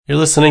You're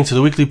listening to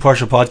the weekly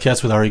Parsha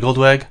podcast with Ari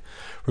Goldwag,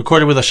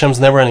 recorded with Hashem's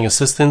never-ending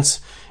assistance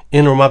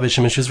in Ramat Beit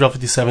Shemesh Israel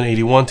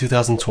 5781,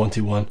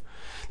 2021.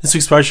 This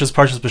week's Parsha is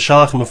Parshas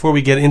Beshalach, and before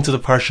we get into the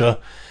Parsha,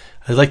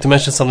 I'd like to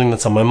mention something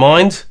that's on my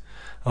mind,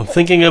 I'm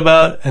thinking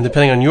about, and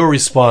depending on your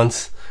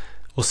response,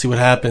 we'll see what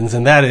happens,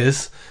 and that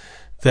is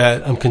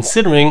that I'm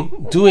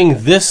considering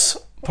doing this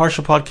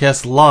Parsha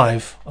podcast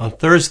live on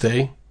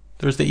Thursday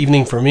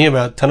evening for me,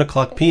 about 10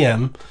 o'clock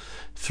p.m.,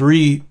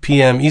 3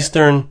 p.m.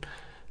 Eastern,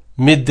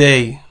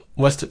 midday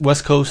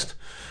West Coast,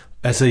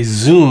 as a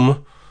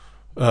Zoom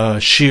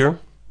shir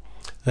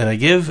that I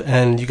give,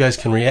 and you guys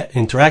can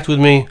interact with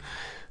me.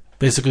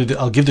 Basically,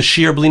 I'll give the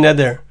shir bli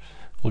neder.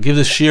 We'll give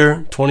the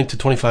shir 20 to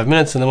 25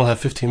 minutes, and then we'll have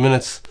 15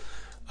 minutes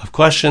of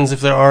questions if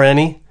there are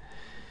any.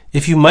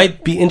 If you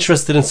might be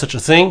interested in such a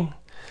thing,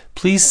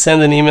 please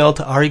send an email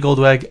to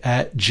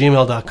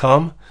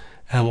arigoldwag@gmail.com,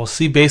 and we'll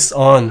see, based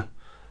on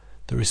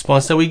the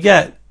response that we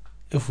get,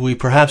 if we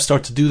perhaps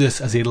start to do this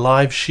as a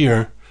live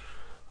shir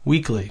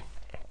weekly.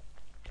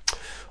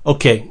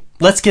 Okay,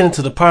 let's get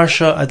into the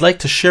Parsha. I'd like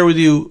to share with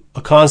you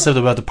a concept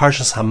about the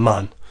Parshas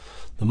Haman.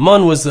 The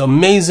man was the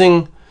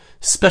amazing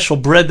special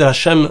bread that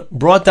Hashem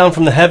brought down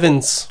from the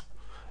heavens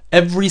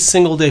every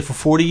single day for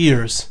 40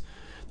 years.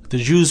 The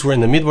Jews were in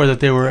the Midbar,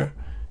 that they were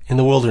in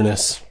the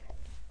wilderness.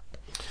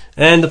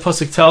 And the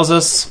Pasuk tells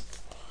us,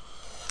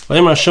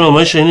 Hashem says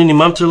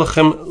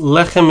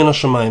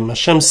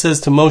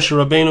to Moshe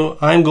Rabbeinu,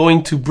 I'm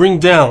going to bring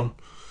down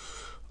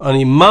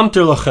ani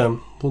mamtir lachem.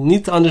 We'll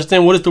need to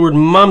understand what does the word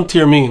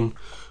mamtir mean.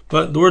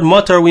 But the word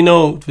matar, we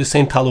know, we're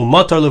saying talu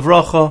matar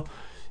levracha,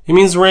 it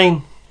means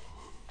rain.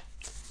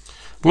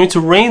 I'm going to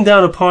rain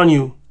down upon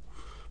you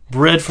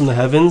bread from the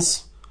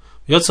heavens.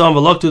 Then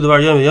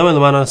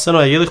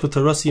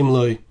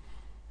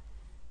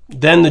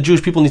the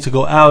Jewish people need to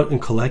go out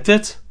and collect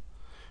it.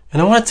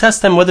 And I want to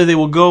test them whether they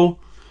will go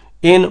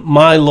in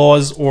my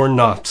laws or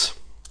not.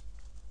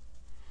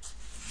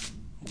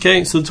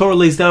 Okay, so the Torah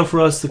lays down for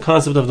us the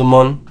concept of the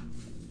man.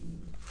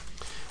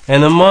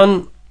 And the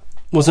man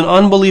was an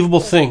unbelievable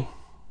thing.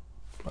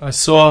 I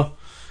saw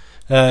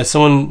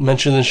someone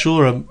mentioned in Shul,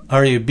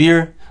 Aryeh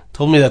Bir,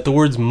 told me that the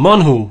words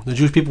manhu, the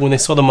Jewish people, when they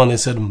saw the man, they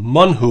said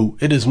manhu,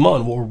 it is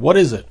man, or what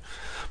is it?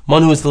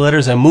 Manhu is the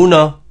letters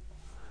emunah,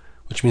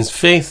 which means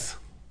faith.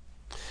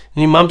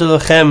 And imamta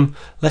lechem,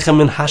 lechem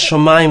min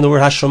hashamayim, the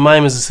word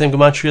hashamayim is the same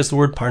gematria as the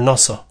word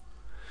parnasa,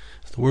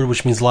 it's the word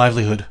which means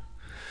livelihood.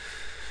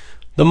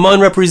 The man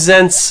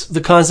represents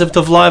the concept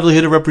of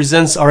livelihood. It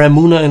represents our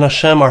emunah in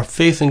Hashem, our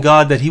faith in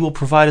God, that He will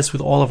provide us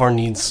with all of our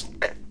needs.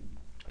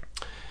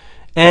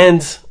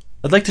 And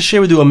I'd like to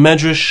share with you a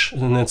medrash,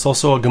 and it's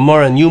also a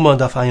Gemara in Yuma,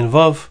 Daf Ayin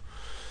Vav.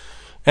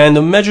 And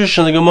the medrash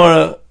and the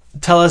Gemara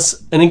tell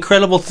us an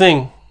incredible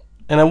thing.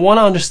 And I want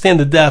to understand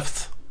the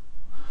depth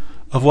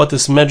of what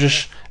this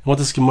medrash and what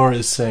this Gemara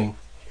is saying.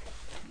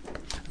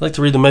 I'd like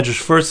to read the medrash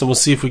first, and we'll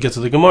see if we get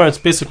to the Gemara. It's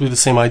basically the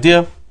same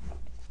idea.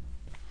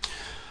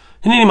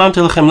 The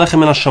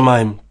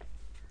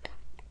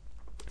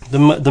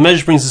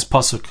Medrash brings this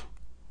pasuk.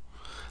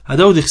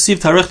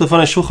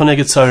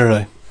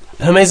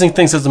 An amazing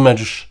thing, says the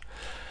Medrash.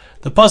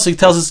 The pasuk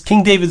tells us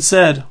King David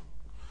said,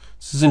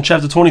 this is in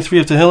chapter 23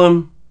 of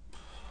Tehillim,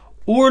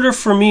 order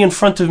for me in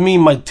front of me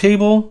my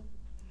table,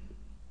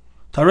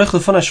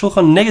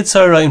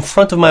 in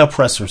front of my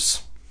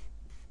oppressors.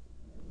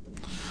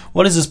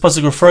 What is this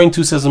pasuk referring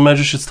to, says the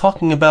Medrash? It's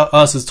talking about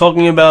us. It's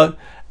talking about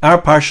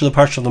our parsha, the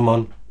parsha of the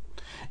man.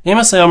 When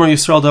did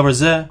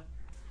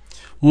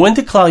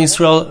Klal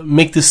Yisrael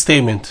make this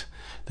statement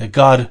that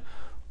God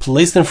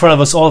placed in front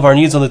of us all of our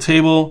needs on the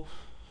table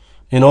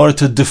in order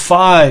to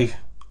defy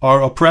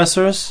our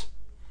oppressors?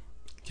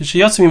 They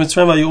left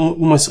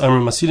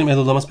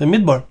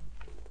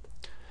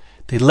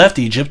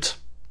Egypt,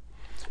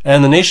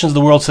 and the nations of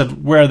the world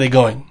said, where are they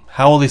going?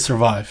 How will they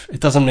survive? It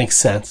doesn't make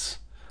sense.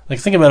 Like,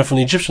 think about it from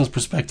the Egyptians'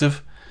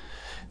 perspective.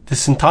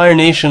 This entire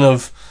nation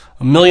of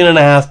 1.5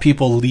 million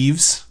people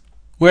leaves.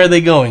 Where are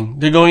they going?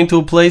 They're going to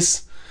a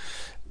place,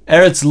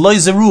 Eretz Lo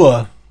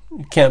Zerua.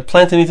 You can't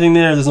plant anything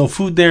there. There's no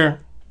food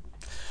there.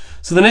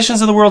 So the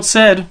nations of the world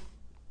said,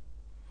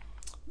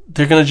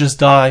 they're going to just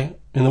die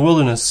in the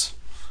wilderness.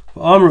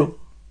 Amru.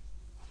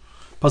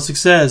 Pasuk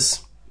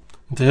says,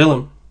 in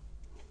Tehillim,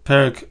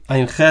 Perek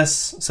Ayin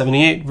Ches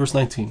 78, verse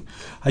 19.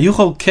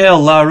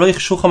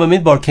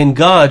 Can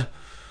God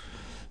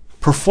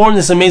perform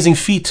this amazing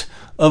feat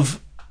of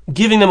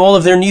giving them all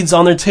of their needs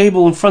on their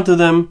table in front of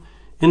them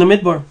in the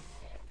Midbar?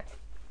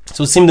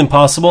 So it seemed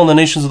impossible, and the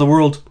nations of the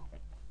world,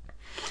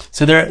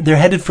 so they're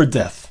headed for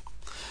death.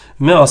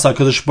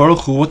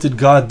 What did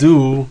God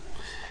do?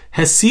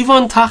 First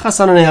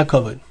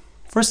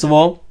of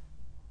all,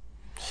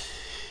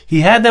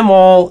 He had them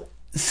all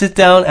sit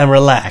down and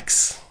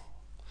relax.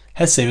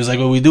 Hesed was like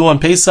what we do on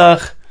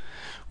Pesach.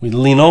 We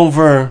lean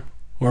over,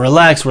 we're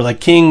relaxed, we're like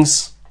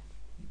kings.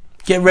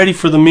 Get ready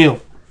for the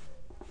meal.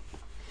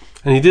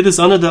 And He did this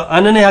under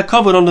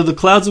the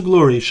clouds of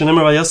glory.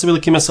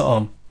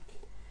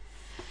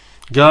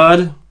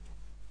 God,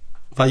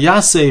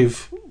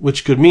 Vayasev,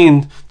 which could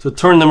mean to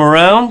turn them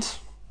around.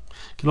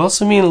 It can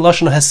also mean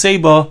lashon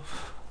haseba,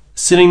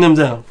 sitting them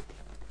down.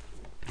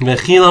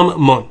 Vechilam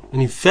mon, and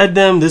he fed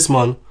them this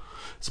mon.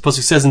 So the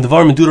pasuk says in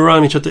Devarim in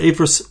Deuteronomy chapter 8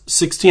 verse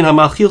 16,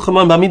 Hamachilcha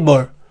man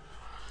b'midbar.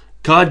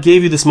 God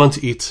gave you this man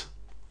to eat.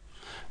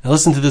 Now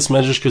listen to this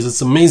medrash because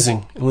it's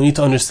amazing, and we need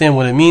to understand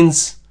what it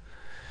means.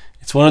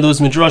 It's one of those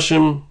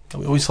midrashim that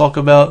we always talk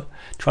about,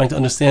 trying to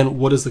understand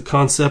what is the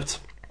concept.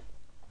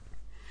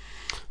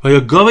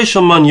 Says the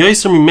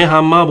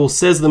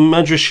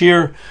medrash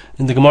here,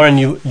 and the Gemara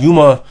in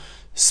Yuma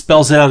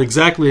spells it out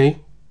exactly,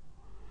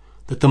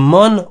 that the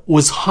man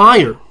was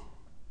higher.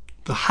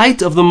 The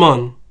height of the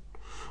man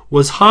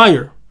was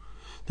higher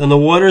than the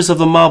waters of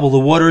the Mabul, the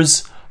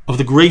waters of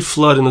the great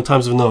flood in the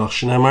times of Noach.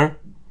 Shneimar,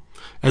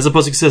 as the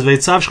pasuk says,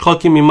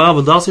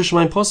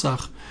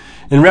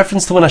 in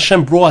reference to when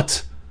Hashem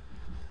brought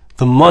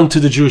the man to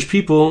the Jewish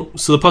people,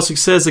 so the pasuk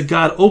says that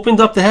God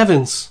opened up the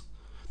heavens.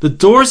 The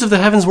doors of the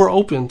heavens were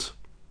opened.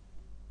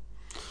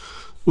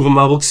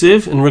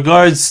 In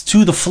regards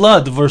to the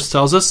flood, the verse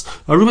tells us,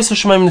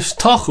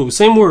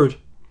 same word.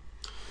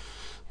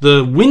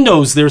 The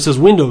windows, there it says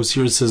windows,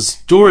 here it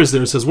says doors,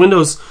 there it says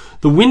windows.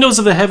 The windows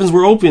of the heavens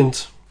were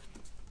opened.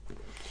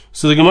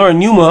 So the Gemara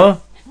in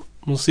Yuma,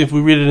 we'll see if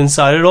we read it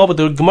inside at all, but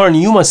the Gemara in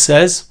Yuma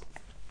says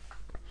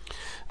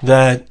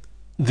that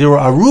there were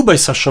arubay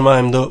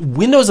sashamayim, the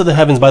windows of the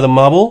heavens by the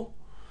Mabul.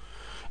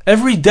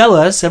 Every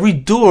delas, every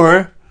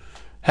door,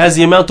 has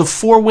the amount of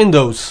 4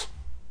 windows.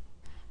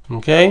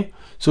 Okay?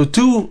 So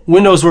 2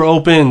 windows were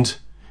opened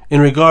in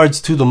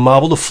regards to the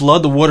Mabul, the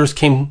flood, the waters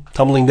came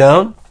tumbling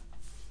down.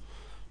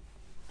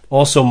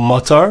 Also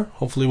matar.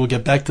 Hopefully we'll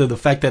get back to the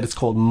fact that it's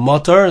called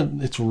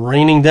matar. It's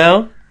raining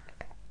down.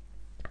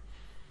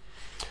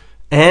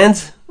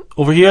 And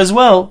over here as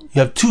well,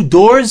 you have 2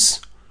 doors.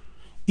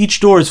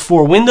 Each door is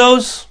 4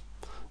 windows.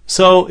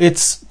 So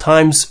it's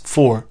times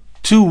 4.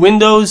 2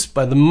 windows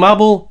by the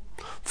Mabul,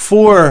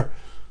 2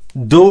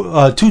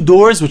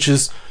 doors, which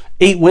is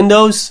 8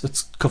 windows.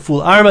 It's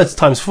kaful arba, it's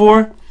times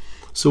 4.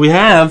 So we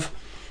have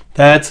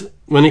that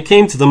when it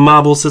came to the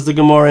Mabul, says the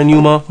Gemara in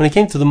Yuma, when it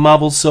came to the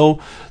Mabul, so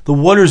the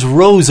waters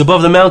rose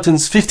above the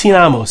mountains 15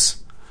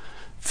 amos,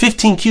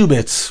 15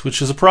 cubits,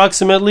 which is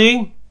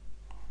approximately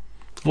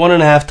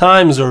 1.5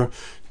 times, or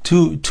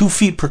 2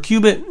 feet per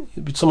cubit,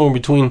 somewhere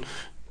between,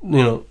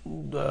 you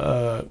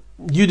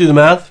do the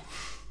math.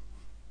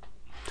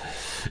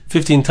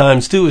 15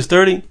 times 2 is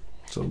 30,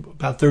 so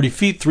about 30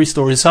 feet, 3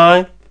 stories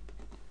high.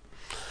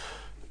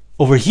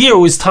 Over here it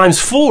was times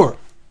 4.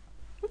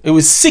 It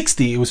was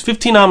 60. It was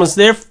 15 amos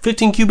there,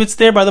 15 cubits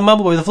there by the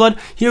Mabul, by the flood.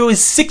 Here it was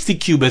 60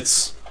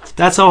 cubits.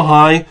 That's how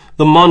high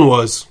the man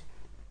was.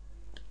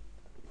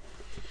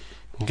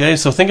 Okay,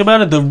 so think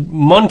about it. The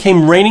man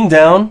came raining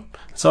down.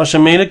 So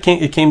Hashem made it.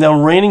 It came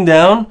down raining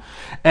down.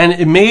 And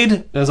it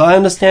made, as I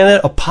understand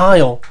it, a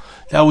pile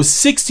that was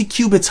 60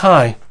 cubits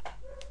high.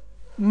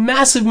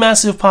 Massive,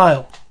 massive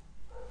pile.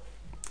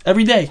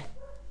 Every day.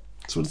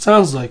 That's what it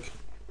sounds like.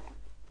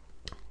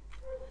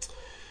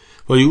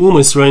 What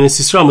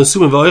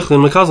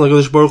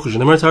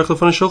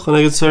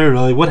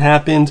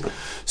happened?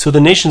 So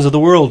the nations of the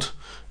world,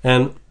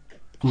 and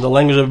the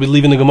language I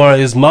believe in the Gemara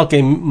is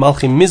Malchei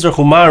Mizrach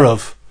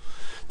Umarav,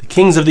 the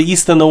kings of the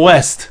east and the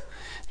west,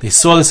 they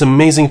saw this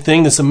amazing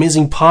thing, this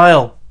amazing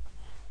pile.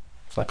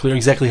 It's not clear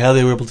exactly how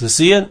they were able to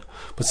see it,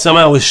 but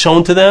somehow it was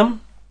shown to them.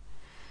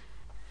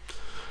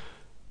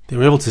 They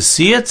were able to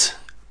see it,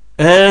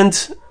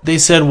 and they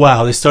said,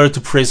 wow, they started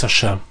to praise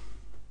Hashem.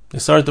 They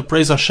started to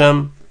praise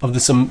Hashem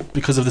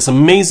because of this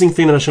amazing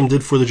thing that Hashem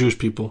did for the Jewish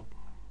people.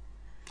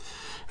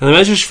 And the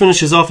Medrash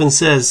finishes off and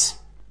says,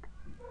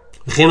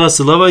 in the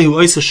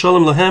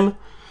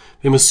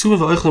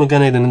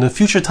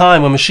future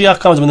time, when Mashiach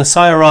comes, when the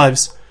Messiah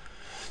arrives,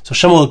 so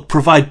Hashem will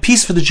provide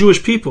peace for the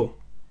Jewish people.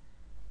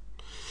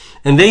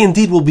 And they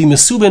indeed will be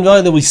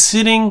Mesubah, they'll be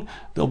sitting,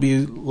 they'll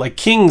be like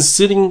kings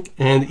sitting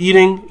and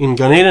eating in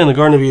Gan Eden, in the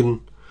Garden of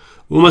Eden.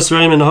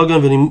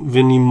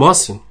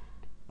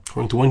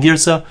 According to one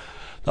Girsa,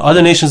 the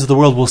other nations of the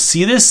world will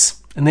see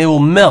this, and they will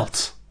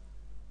melt.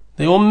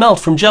 They will melt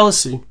from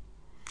jealousy.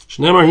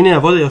 The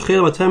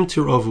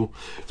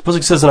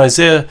Pasuk says in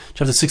Isaiah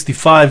chapter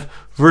 65,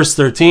 verse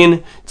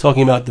 13,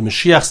 talking about the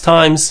Mashiach's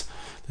times,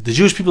 that the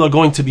Jewish people are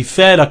going to be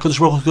fed. HaKadosh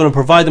Baruch Hu is going to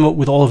provide them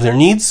with all of their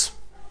needs.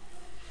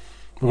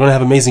 We're going to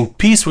have amazing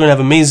peace. We're going to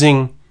have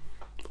amazing,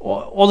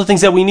 all the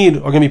things that we need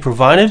are going to be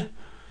provided.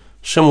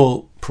 Hashem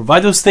will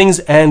provide those things,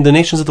 and the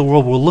nations of the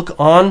world will look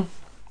on,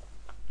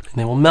 and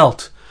they will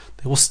melt.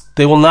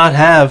 They will not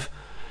have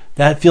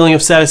that feeling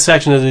of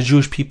satisfaction that the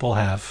Jewish people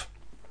have.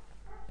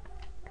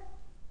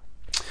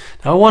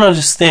 Now I want to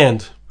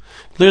understand,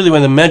 clearly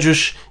when the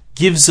Medrash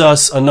gives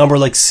us a number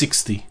like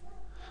 60,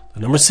 the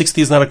number 60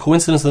 is not a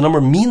coincidence, the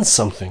number means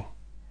something.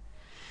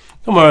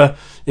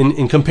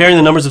 In comparing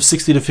the numbers of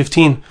 60 to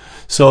 15,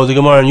 so the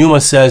Gemara in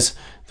Yuma says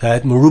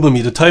that Merubah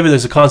Midatayva,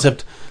 there's a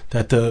concept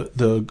that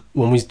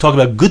when we talk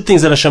about good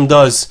things that Hashem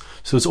does,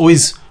 so it's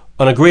always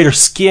on a greater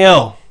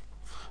scale.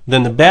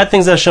 than the bad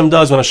things that Hashem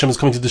does when Hashem is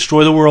coming to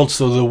destroy the world.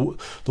 So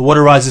the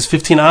water rises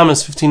 15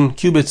 amas, 15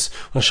 cubits.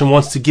 When Hashem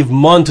wants to give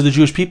man to the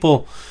Jewish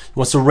people, He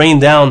wants to rain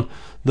down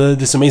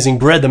this amazing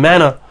bread, the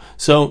manna.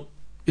 So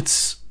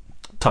it's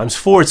times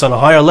 4. It's on a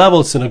higher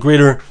level. It's in a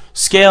greater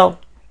scale.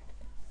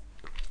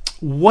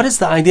 What is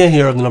the idea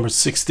here of the number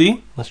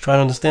 60? Let's try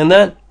to understand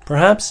that,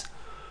 perhaps.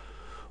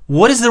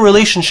 What is the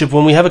relationship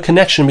when we have a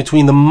connection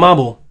between the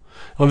mabul,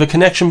 and we have a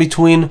connection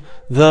between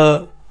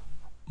the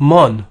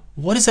man?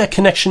 What does that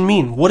connection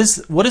mean? What is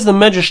the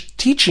Medrash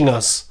teaching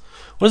us?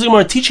 What is the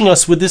Gemara teaching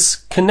us with this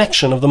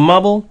connection of the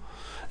mabul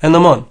and the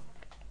man?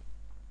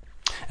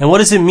 And what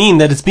does it mean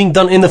that it's being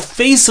done in the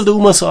face of the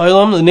Umas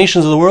Ha'olam, the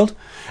nations of the world?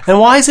 And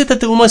why is it that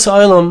the Umas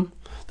Ha'olam,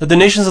 that the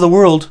nations of the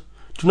world,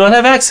 do not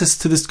have access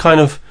to this kind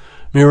of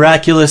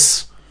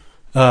miraculous,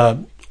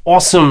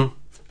 awesome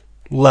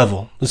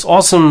level, this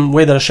awesome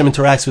way that Hashem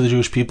interacts with the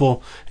Jewish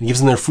people and gives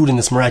them their food in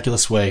this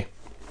miraculous way?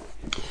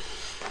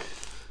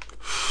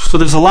 So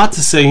there's a lot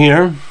to say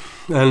here,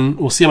 and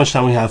we'll see how much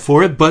time we have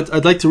for it, but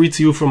I'd like to read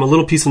to you from a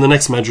little piece in the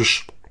next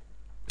Medrash,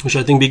 which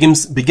I think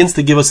begins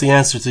to give us the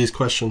answer to these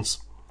questions.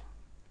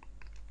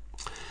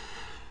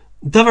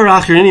 God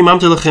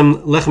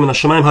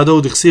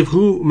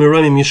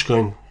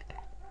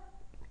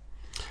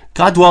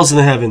dwells in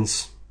the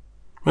heavens.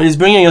 Right? He's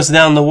bringing us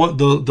down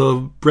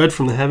the bread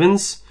from the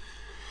heavens.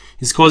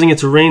 He's causing it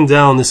to rain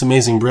down this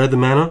amazing bread, the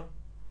manna.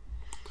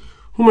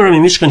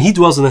 He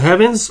dwells in the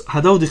heavens.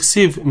 Hashem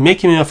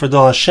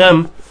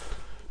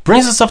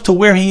brings us up to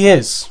where He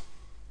is.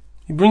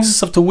 He brings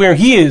us up to where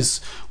He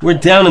is. We're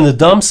down in the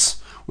dumps.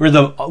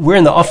 We're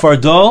in the Afar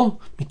Dal.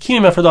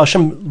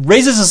 Hashem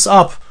raises us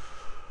up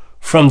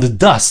from the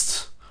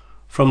dust,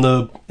 from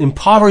the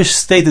impoverished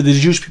state that the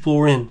Jewish people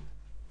were in.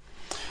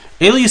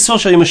 The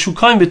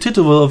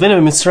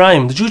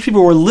Jewish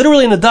people were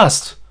literally in the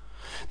dust.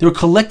 They were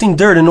collecting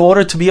dirt in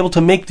order to be able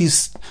to make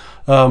these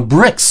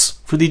bricks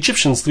for the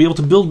Egyptians, to be able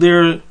to build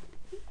their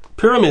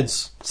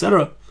pyramids,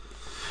 etc.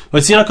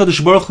 They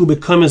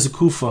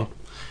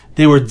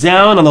were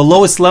down on the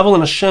lowest level,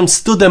 and Hashem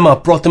stood them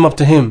up, brought them up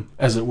to Him,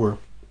 as it were.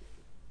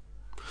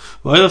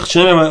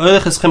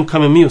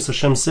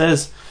 Hashem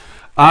says,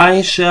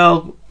 I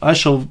shall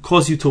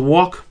cause you to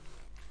walk,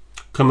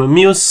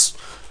 kamamius,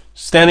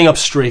 standing up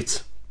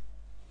straight.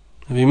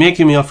 And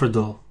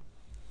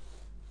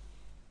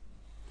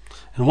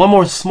one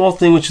more small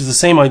thing, which is the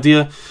same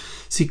idea.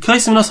 There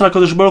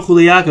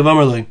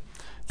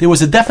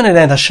was a definite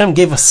end. Hashem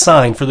gave a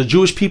sign for the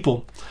Jewish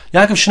people.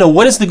 Yaakov should know,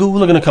 when is the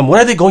Geula going to come? When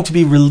are they going to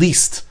be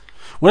released?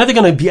 When are they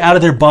going to be out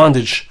of their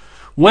bondage?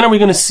 When are we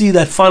going to see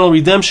that final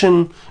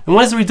redemption? And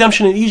when is the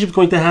redemption in Egypt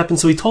going to happen?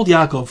 So he told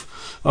Yaakov,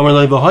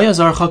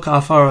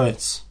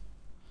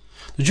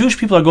 the Jewish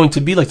people are going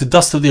to be like the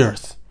dust of the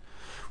earth,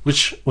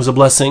 which was a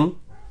blessing,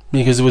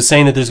 because it was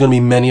saying that there's going to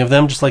be many of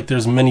them, just like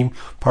there's many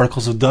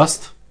particles of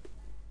dust.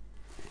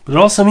 But it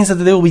also means that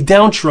they will be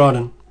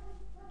downtrodden.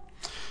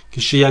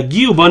 When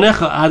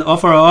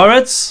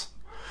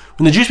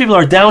the Jewish people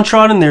are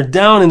downtrodden, they're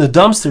down in the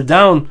dumps, they're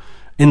down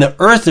in the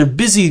earth, they're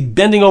busy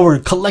bending over,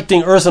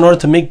 collecting earth in order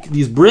to make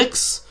these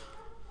bricks.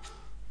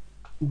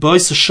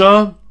 That's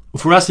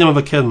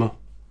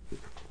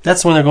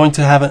when they're going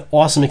to have an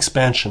awesome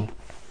expansion.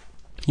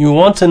 You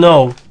want to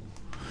know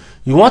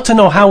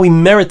how we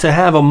merit to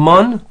have a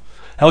man,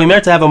 how we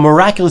merit to have a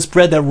miraculous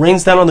bread that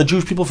rains down on the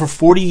Jewish people for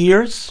 40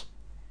 years?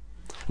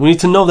 We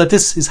need to know that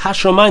this is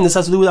Hashramayim. This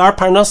has to do with our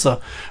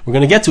Parnasa. We're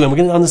going to get to it. We're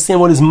going to understand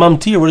what is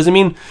Mamtir. What does it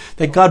mean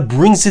that God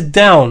brings it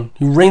down?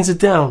 He rains it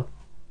down.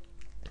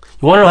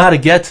 You want to know how to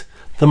get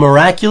the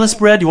miraculous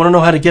bread? You want to know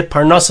how to get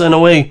Parnasa in a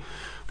way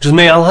which is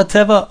Me'al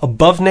HaTeva,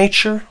 above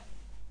nature?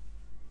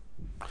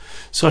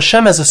 So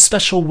Hashem has a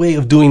special way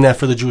of doing that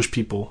for the Jewish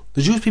people.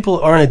 The Jewish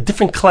people are in a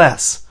different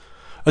class,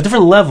 a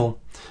different level.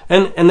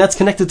 And that's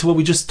connected to what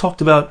we just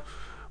talked about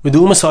with the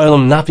Umas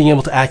Ha'olam not being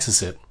able to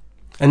access it.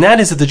 And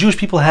that is that the Jewish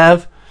people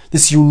have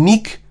this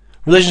unique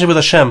relationship with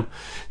Hashem,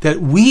 that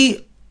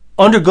we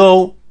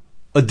undergo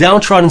a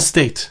downtrodden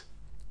state.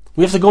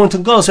 We have to go into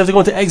Golus, we have to go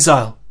into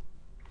exile.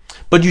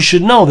 But you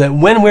should know that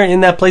when we're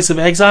in that place of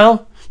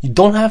exile, you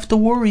don't have to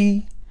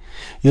worry.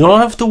 You don't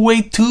have to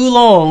wait too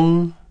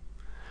long.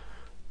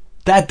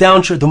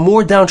 The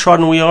more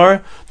downtrodden we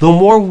are, the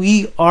more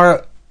we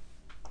are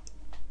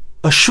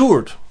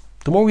assured.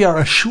 The more we are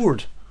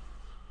assured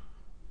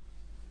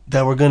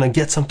that we're going to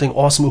get something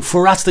awesome.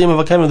 Ufaratsta Yom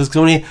HaVakeim. There's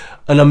going to be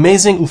an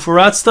amazing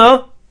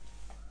Ufaratsta.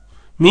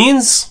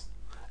 Means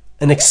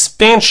an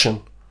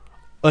expansion,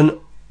 a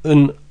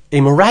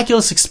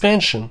miraculous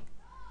expansion.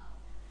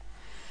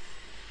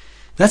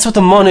 That's what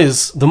the man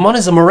is. The man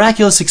is a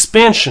miraculous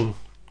expansion.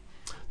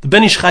 The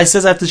Ben Ish Chai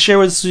says, I have to share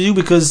this with you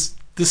because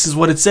this is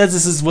what it says.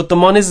 This is what the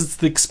man is. It's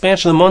the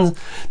expansion.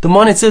 The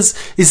man, it says,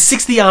 is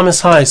 60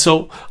 amas high.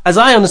 So, as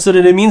I understood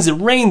it, it means it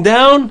rained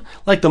down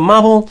like the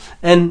mabul,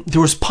 and there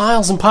was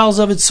piles and piles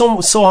of it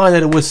so high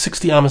that it was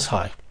 60 amas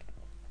high.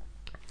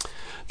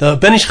 The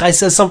Ben Ish Chai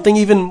says something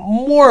even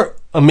more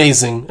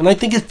amazing, and I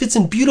think it fits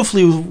in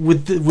beautifully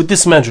with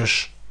this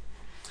medrash.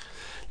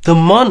 The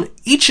man,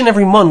 each and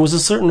every man was a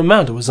certain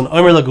amount. It was an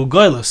Omer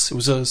Lagugoylus. It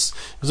was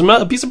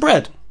a piece of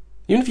bread.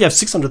 Even if you have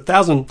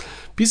 600,000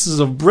 pieces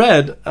of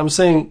bread, I'm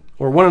saying,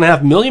 or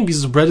 1.5 million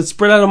pieces of bread, it's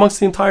spread out amongst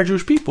the entire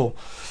Jewish people.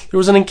 There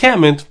was an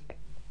encampment,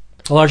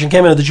 a large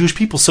encampment of the Jewish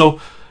people. So,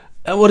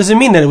 what does it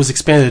mean that it was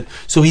expanded?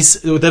 So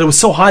that it was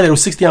so high that it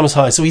was 60 amos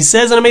high. So he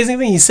says an amazing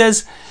thing. He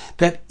says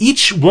that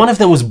each one of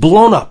them was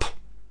blown up.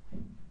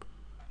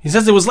 He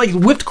says it was like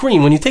whipped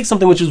cream. When you take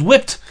something which is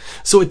whipped,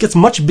 so it gets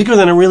much bigger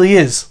than it really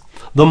is.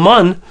 The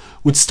man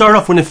would start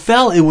off, when it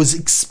fell, it was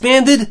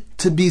expanded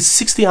to be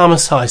 60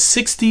 amos high,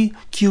 60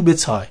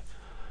 cubits high,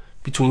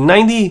 between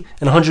 90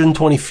 and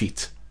 120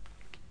 feet.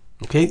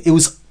 Okay, it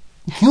was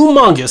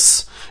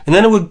humongous, and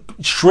then it would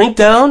shrink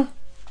down,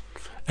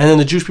 and then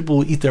the Jewish people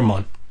would eat their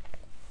man.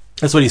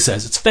 That's what he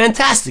says. It's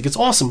fantastic. It's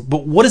awesome.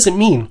 But what does it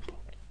mean?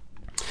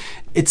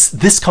 It's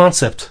this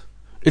concept.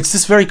 It's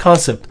this very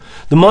concept.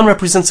 The man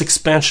represents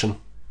expansion.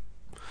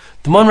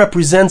 The man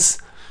represents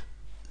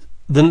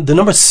the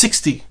number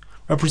 60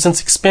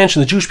 represents expansion.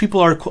 The Jewish people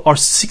are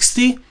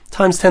 60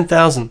 times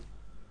 10,000.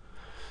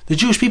 The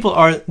Jewish people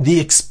are the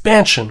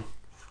expansion.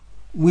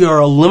 We are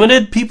a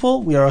limited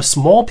people. We are a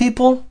small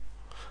people.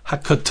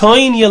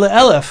 Hakatoin yele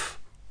elef.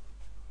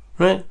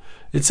 Right?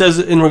 It says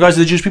in regards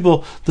to the Jewish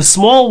people, the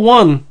small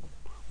one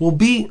will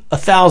be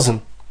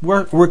 1,000.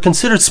 We're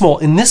considered small.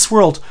 In this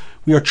world,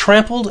 we are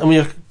trampled and we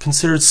are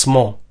considered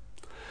small.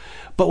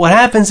 But what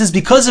happens is,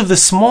 because of the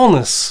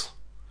smallness,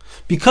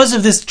 because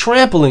of this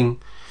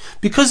trampling,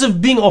 because of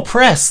being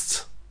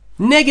oppressed,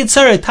 because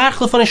of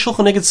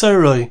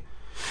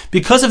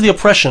the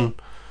oppression,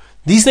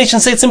 these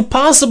nations say it's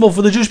impossible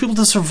for the Jewish people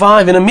to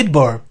survive in a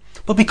midbar.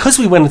 But because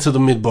we went into the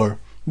midbar,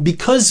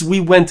 because we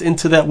went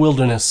into that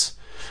wilderness,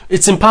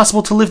 it's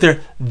impossible to live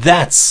there.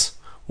 That's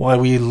why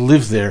we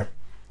live there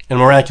in a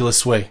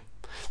miraculous way.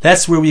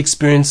 That's where we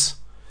experience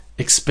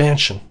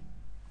expansion.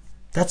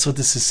 That's what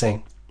this is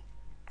saying.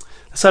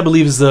 This, I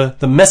believe, is the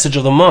message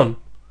of the man.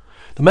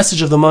 The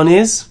message of the man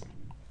is,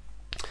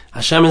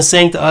 Hashem is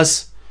saying to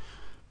us,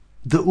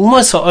 the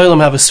Umas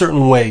HaOlam have a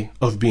certain way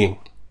of being.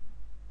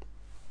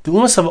 The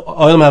Umas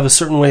HaOlam have a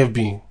certain way of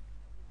being.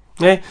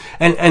 Okay?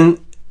 And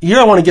here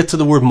I want to get to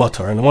the word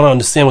matar, and I want to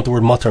understand what the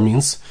word matar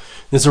means.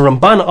 There's a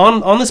Ramban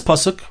on this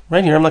pasuk,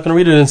 right here. I'm not going to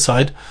read it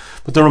inside,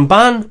 but the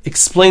Ramban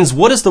explains,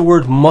 what does the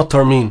word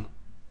matar mean?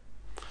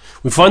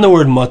 We find the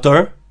word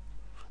matar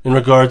in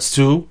regards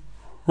to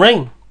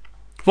rain.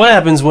 What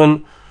happens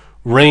when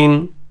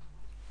rain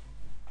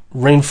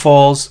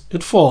falls?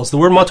 It falls. The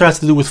word matar has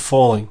to do with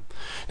falling.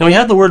 Now we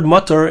have the word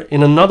matar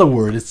in another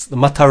word. It's the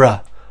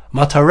matara.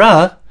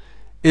 Matara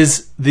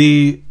is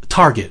the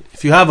target.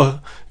 If you have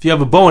a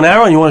bow and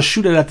arrow and you want to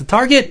shoot it at the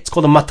target, it's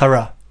called a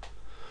matara.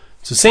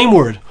 It's the same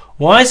word.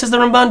 Why, says the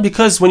Ramban?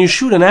 Because when you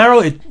shoot an arrow,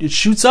 it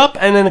shoots up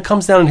and then it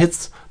comes down and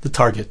hits the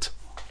target.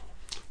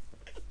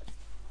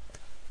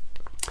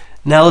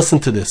 Now listen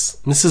to this.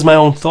 This is my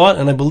own thought,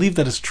 and I believe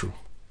that is true.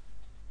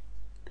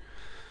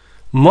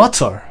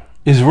 Matar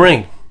is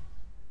rain.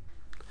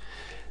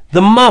 The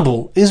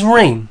mabul is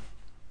rain.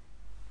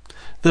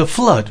 The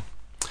flood.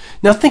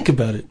 Now think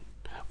about it.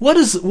 What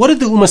did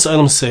the Umas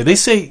HaOlam say? They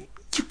say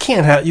you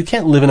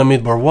can't live in a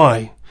midbar.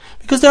 Why?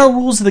 Because there are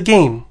rules of the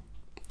game.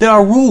 There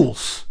are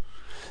rules.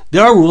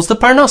 There are rules to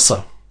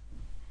Parnasa.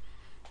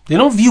 They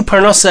don't view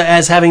Parnasa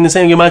as having the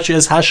same gematria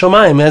as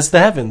Hashamayim, as the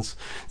heavens.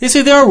 They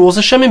say there are rules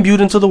Hashem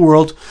imbued into the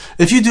world.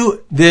 If you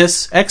do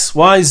this, X,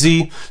 Y,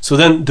 Z, so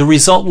then the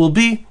result will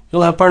be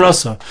you'll have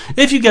Parnasa.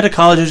 If you get a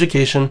college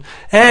education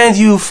and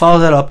you follow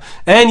that up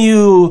and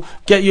you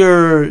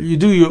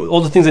do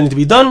all the things that need to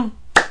be done,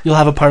 you'll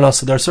have a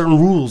Parnasa. There are certain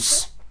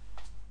rules.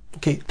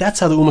 Okay, that's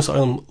how the Umas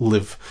HaOlam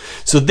live.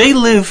 So they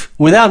live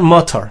without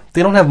matar.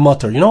 They don't have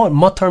matar. You know what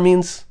matar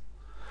means?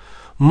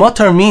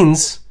 Matar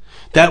means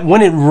that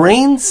when it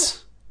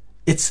rains,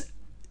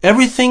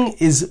 everything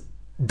is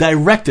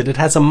directed. It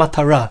has a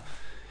matara.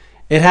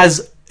 It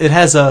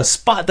has a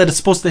spot that it's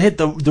supposed to hit.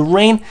 The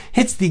rain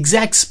hits the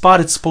exact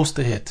spot it's supposed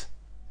to hit.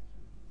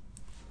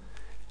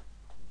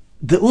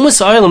 The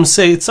Umas HaOlam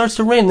say it starts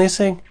to rain. They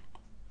say,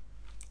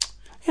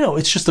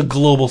 it's just a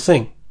global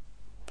thing.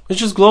 It's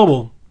just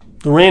global.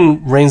 The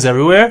rain rains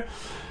everywhere,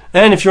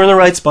 and if you're in the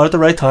right spot at the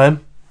right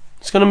time,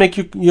 it's going to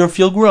make your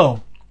field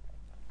grow.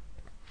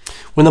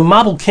 When the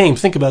Mabul came,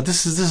 think about it,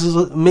 this is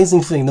an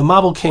amazing thing. The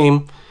Mabul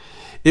came,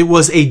 it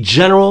was a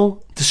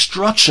general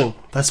destruction.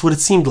 That's what it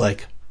seemed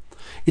like.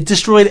 It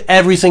destroyed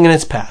everything in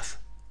its path.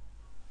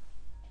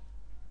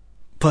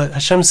 But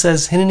Hashem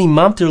says, Hineni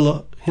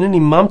mamtir.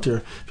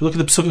 If you look at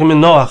the Psukim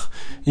in Noach,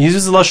 he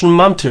uses the Lashon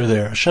mamtir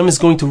there. Hashem is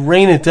going to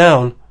rain it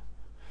down.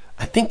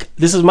 I think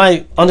this is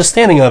my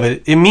understanding of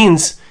it. It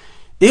means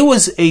it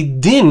was a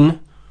din,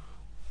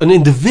 an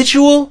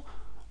individual,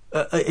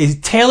 a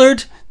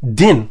tailored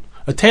din,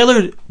 a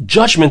tailored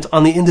judgment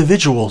on the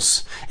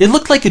individuals. It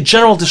looked like a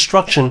general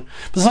destruction,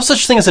 but there's no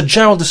such thing as a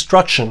general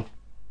destruction.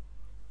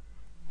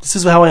 This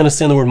is how I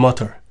understand the word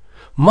matar.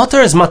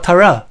 Matar is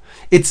matara.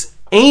 It's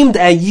aimed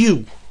at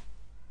you.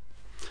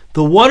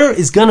 The water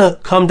is going to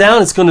come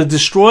down, it's going to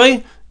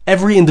destroy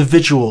every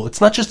individual.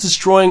 It's not just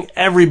destroying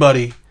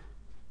everybody.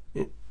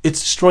 It's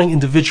destroying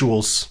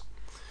individuals.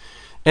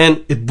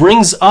 And it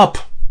brings up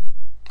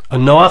a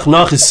Noach.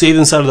 Noach is saved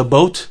inside of the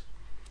boat.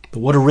 The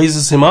water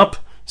raises him up,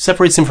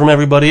 separates him from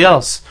everybody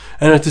else.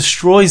 And it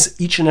destroys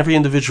each and every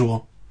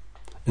individual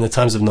in the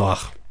times of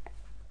Noach.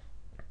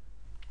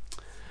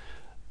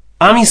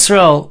 Am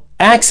Yisrael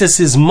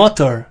accesses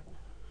mutar.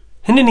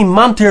 Hineni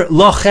mamtir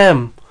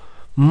lochem.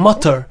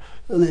 Mutar.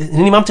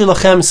 Hineni mamtir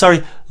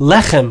lochem,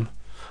 lechem.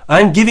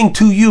 I'm giving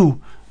to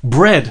you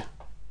bread.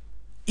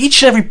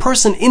 Each and every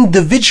person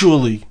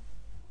individually.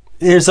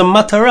 There's a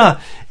matara.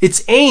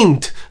 It's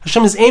aimed.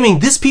 Hashem is aiming.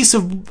 This piece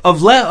of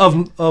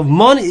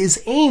man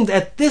is aimed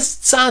at this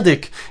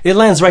tzaddik. It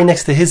lands right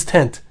next to his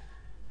tent.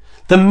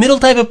 The middle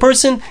type of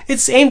person,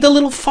 it's aimed a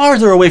little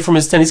farther away from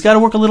his tent. He's got to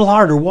work a little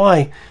harder.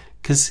 Why?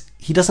 Because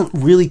he doesn't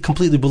really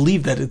completely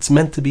believe that it's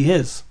meant to be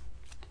his.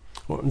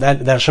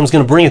 That Hashem's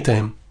going to bring it to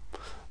him.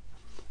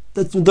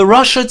 The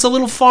Rasha, it's a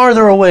little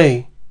farther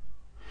away.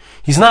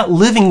 He's not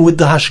living with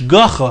the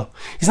hashgacha.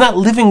 He's not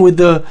living with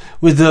the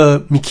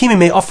mikime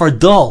me ofar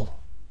dal.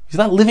 He's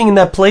not living in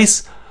that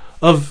place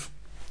of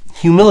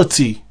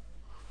humility,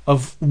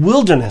 of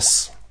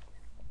wilderness.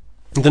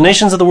 The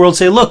nations of the world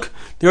say, look,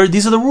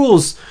 these are the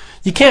rules.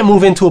 You can't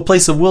move into a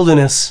place of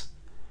wilderness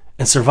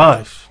and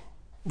survive.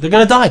 They're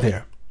going to die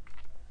there.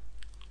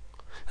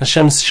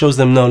 Hashem shows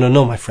them,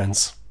 no, my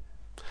friends.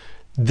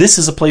 This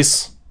is a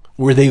place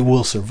where they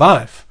will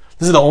survive.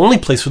 This is the only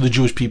place for the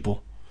Jewish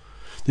people.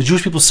 The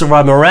Jewish people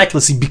survive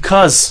miraculously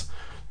because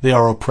they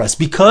are oppressed,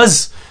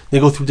 because they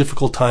go through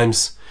difficult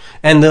times.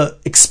 And the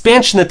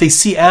expansion that they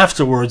see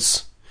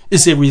afterwards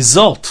is a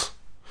result.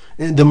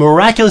 The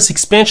miraculous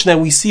expansion that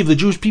we see of the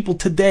Jewish people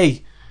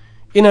today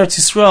in Eretz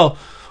Yisrael,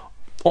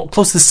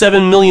 close to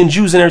 7 million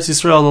Jews in Eretz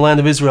Yisrael, in the land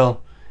of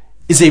Israel,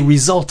 is a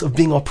result of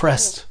being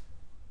oppressed.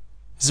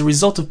 It's a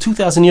result of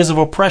 2,000 years of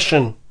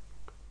oppression.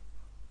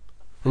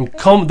 And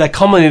that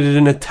culminated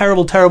in a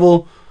terrible,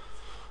 terrible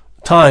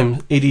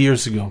time 80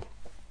 years ago.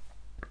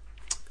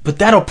 But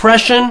that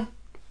oppression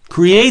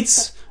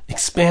creates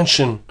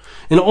expansion.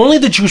 And only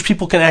the Jewish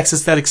people can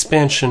access that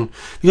expansion.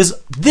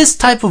 Because this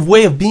type of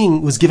way of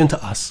being was given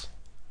to us.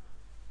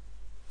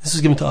 This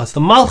was given to us. The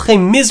Malchei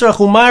Mizrach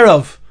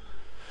U'Ma'arav,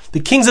 the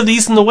kings of the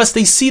east and the west,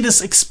 they see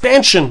this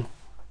expansion.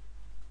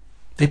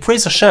 They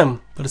praise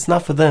Hashem, but it's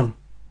not for them.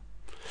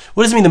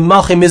 What does it mean, the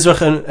Malchei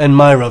Mizrach and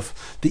Ma'arav,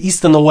 the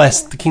east and the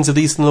west, the kings of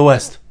the east and the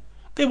west?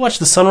 They watch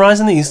the sunrise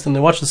in the east and they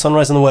watch the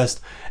sunrise in the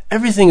west.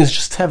 Everything is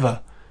just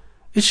teva.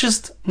 It's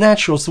just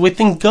natural. It's the way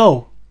things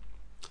go.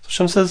 So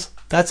Hashem says,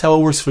 that's how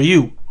it works for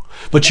you.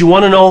 But you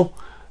want to know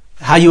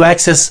how you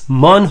access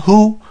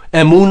manhu,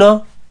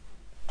 emuna,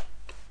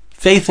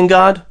 faith in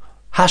God,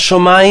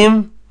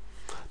 hashomayim,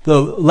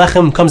 the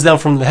lechem comes down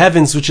from the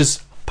heavens, which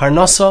is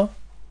parnasa,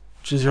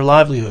 which is your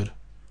livelihood.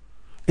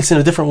 It's in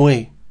a different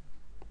way.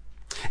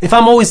 If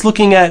I'm always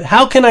looking at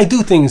how can I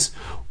do things,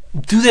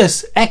 do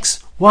this,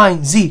 X, Y,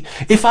 Z.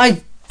 If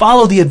I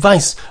follow the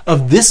advice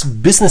of this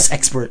business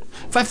expert,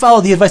 if I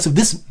follow the advice of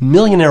this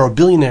millionaire or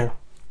billionaire,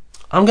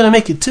 I'm going to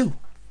make it too.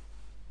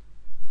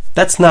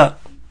 That's not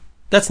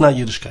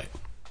Yiddishkeit.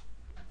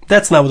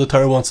 That's not what the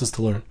Torah wants us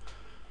to learn.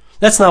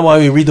 That's not why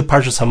we read the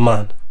Parshas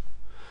Haman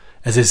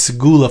as a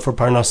segula for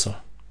Parnasa.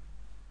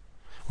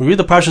 We read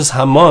the Parshas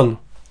Haman,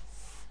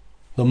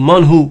 the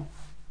manhu,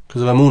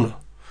 because of Amunah.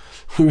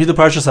 We read the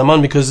Parshas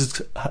Haman because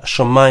it's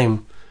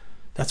Shamayim.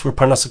 That's where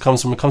Parnasa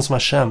comes from. It comes from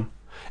Hashem.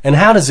 And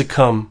how does it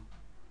come?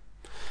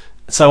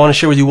 So I want to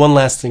share with you one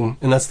last thing,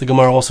 and that's the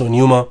Gemara also in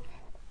Yuma.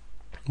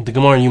 The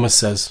Gemara in Yuma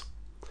says,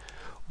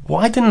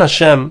 why didn't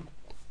Hashem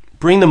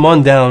bring the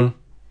man down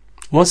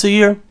once a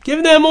year?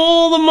 Give them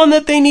all the man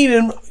that they need,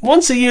 and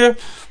once a year,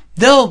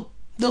 they'll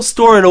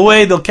store it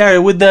away, they'll carry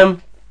it with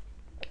them.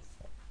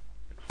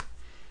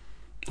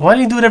 Why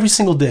did he do it every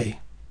single day?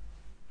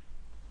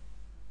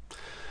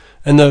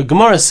 And the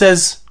Gemara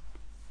says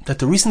that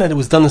the reason that it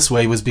was done this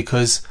way was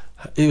because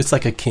it's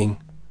like a king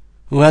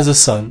who has a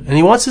son, and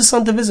he wants his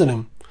son to visit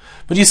him.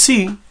 But you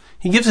see,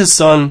 he gives his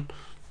son,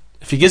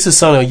 if he gives his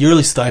son a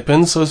yearly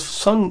stipend, so his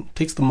son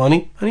takes the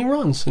money and he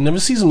runs and never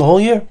sees him the whole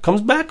year.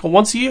 Comes back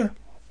once a year.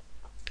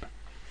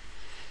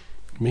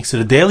 He makes it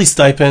a daily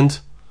stipend.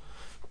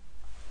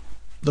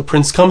 The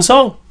prince comes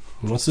home.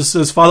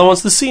 His father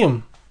wants to see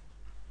him.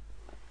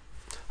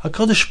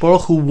 HaKadosh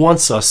Baruch Hu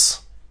wants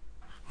us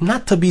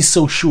not to be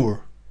so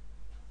sure.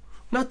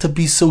 Not to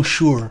be so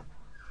sure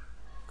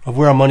of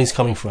where our money's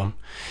coming from.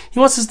 He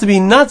wants us to be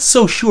not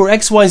so sure,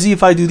 XYZ,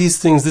 if I do these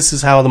things, this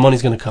is how the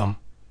money's going to come.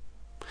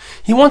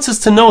 He wants us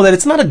to know that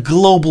it's not a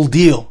global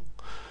deal,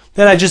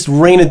 that I just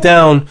rain it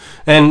down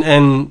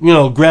and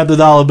grab the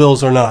dollar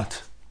bills or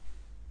not.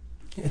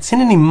 It's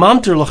hineni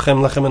mamter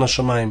lachem lechem en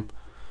hashamayim.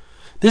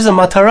 There's a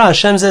matara.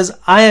 Hashem says,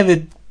 I have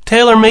it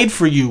tailor-made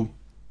for you.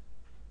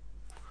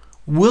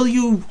 Will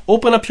you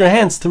open up your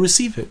hands to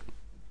receive it?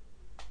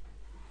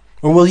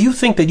 Or will you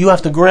think that you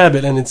have to grab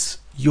it and it's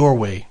your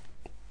way?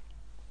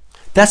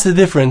 That's the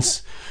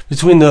difference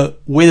between the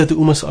way that the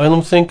Umas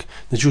Olam think,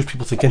 the Jewish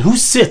people think. And who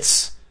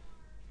sits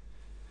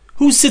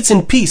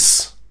in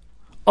peace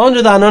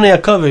under the Ananei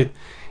HaKavod,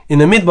 in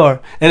the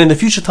Midbar, and in the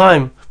future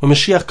time, when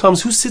Mashiach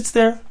comes, who sits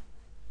there?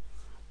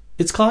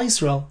 It's Klal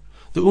Yisrael.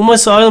 The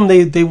Ummah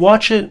Ha'olam, they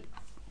watch it,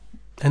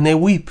 and they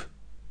weep,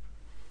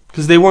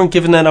 because they weren't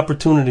given that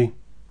opportunity.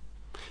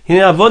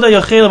 My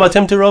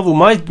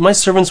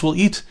servants will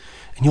eat,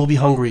 and you'll be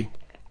hungry.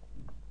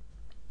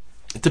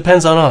 It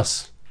depends on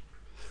us.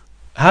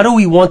 How do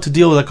we want to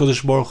deal with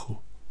HaKadosh Baruch Hu?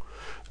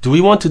 Do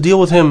we want to deal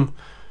with Him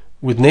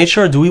with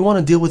nature, or do we want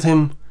to deal with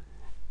Him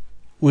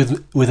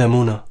with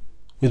emunah,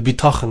 with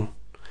bitachon,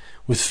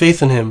 with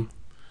faith in Him?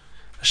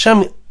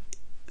 Hashem,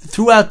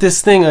 throughout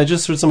this thing, I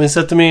just heard somebody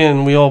said to me,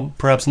 and we all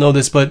perhaps know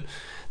this, but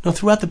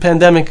throughout the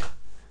pandemic,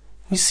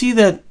 we see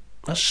that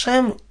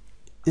Hashem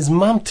is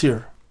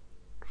mamtir.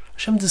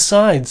 Hashem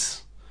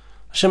decides.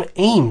 Hashem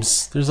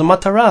aims. There's a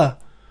matara.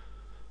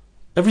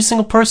 Every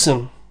single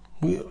person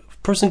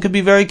could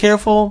be very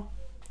careful.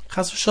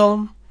 Chas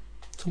v'shalom.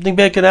 Something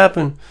bad could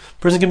happen.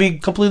 A person can be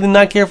completely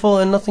not careful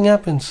and nothing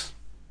happens.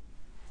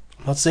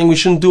 I'm not saying we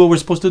shouldn't do what we're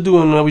supposed to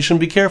do and we shouldn't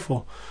be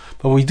careful.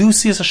 But we do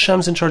see as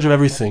Hashem's in charge of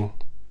everything.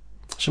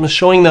 Hashem is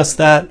showing us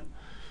that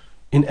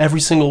in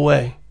every single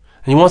way.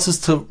 And He wants us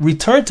to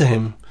return to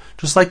Him,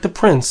 just like the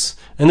prince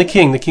and the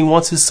king. The king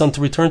wants his son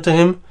to return to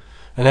him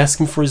and ask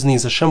Him for his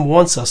needs. Hashem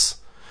wants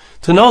us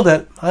to know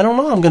that, I don't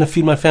know how I'm going to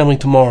feed my family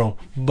tomorrow,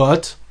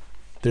 but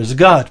there's a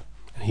God,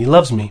 and He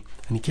loves me,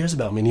 and He cares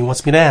about me, and He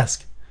wants me to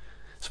ask.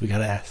 So we got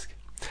to ask.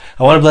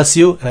 I want to bless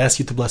you, and I ask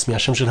you to bless me.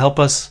 Hashem should help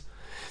us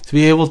to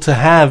be able to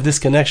have this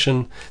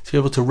connection, to be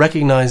able to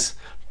recognize,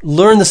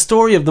 learn the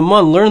story of the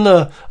Mun, learn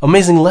the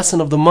amazing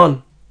lesson of the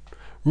Mun,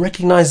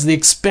 recognize the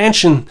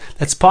expansion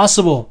that's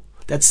possible.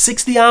 That's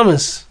 60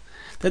 Amos,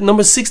 that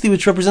number 60,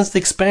 which represents the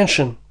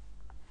expansion.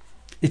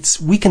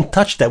 We can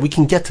touch that, we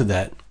can get to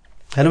that.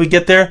 How do we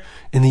get there?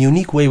 In the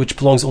unique way which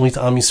belongs only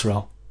to Am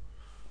Yisrael.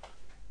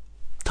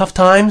 Tough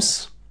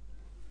times.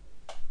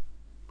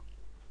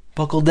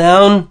 Buckle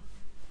down.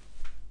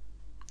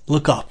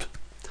 Look up.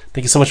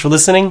 Thank you so much for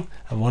listening.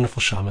 Have a wonderful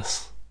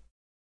Shabbos.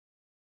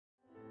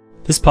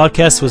 This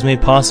podcast was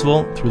made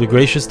possible through the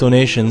gracious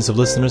donations of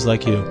listeners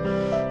like you.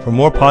 For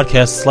more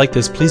podcasts like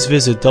this, please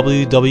visit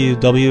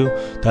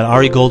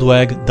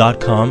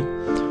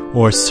www.arigoldwag.com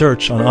or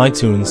search on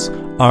iTunes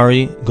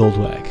Ari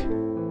Goldwag.